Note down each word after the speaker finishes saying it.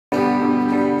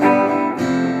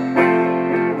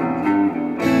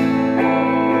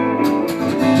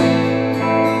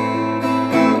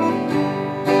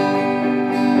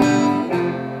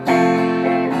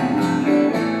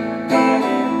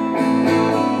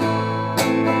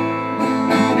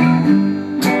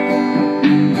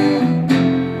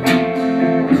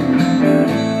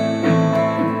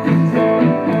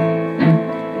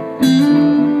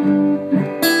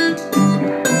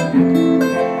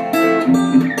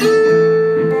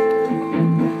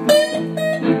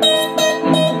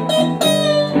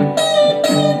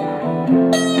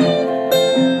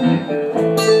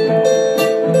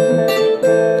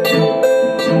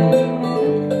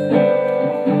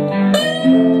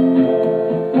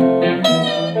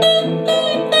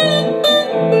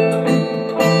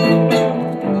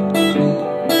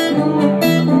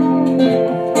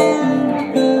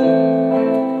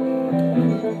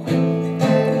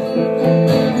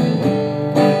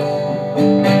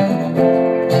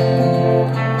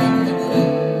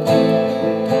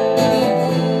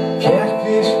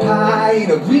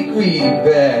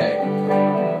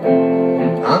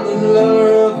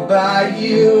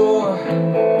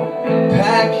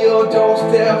your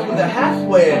doorstep with a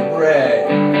half-wet bread.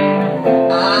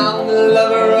 I'm the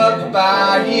lover of the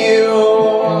bayou,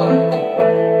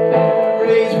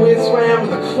 raised with, swam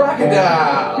with a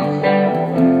crocodile.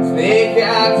 Snake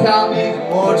eye taught me the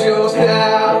mojo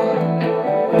style.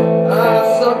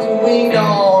 I sucked and weaned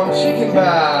on chicken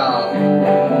bow.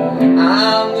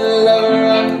 I'm the lover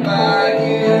of the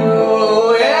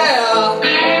bayou, yeah.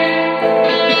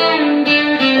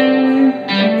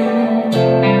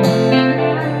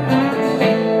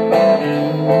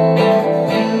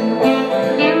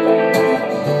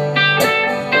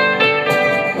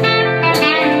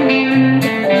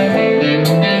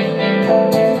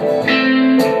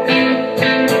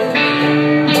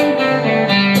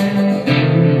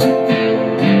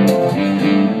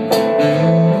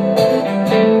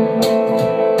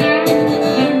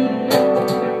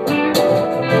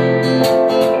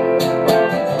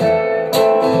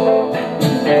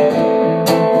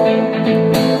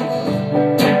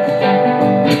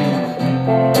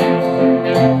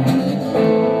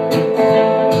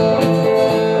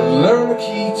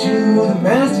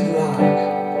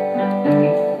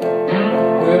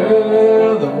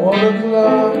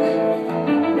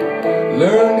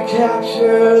 Learn to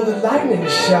capture the lightning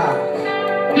shock.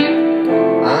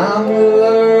 I'm the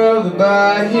lover of the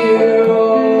bayou,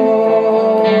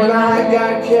 and I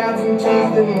got cats and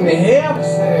teeth in the hair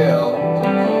cell.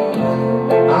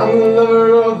 I'm the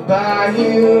lover of the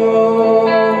bayou,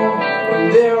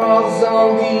 and there are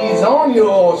zombies on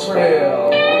your trail.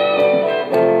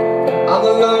 I'm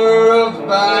the lover of the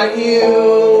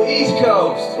bayou, East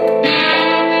Coast.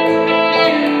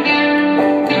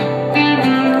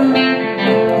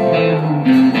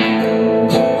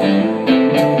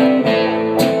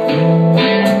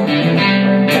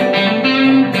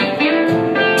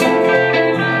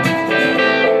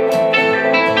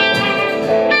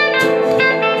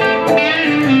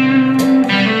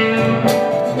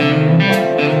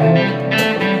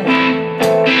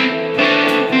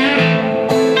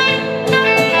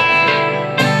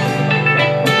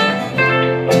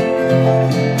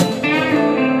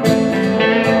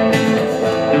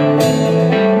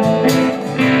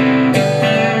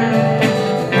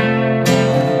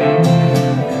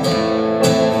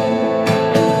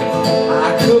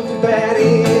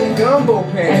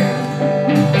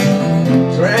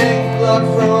 Drank blood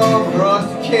from a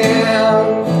rusty can,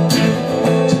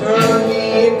 turned me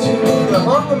into the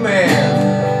Hunger Man.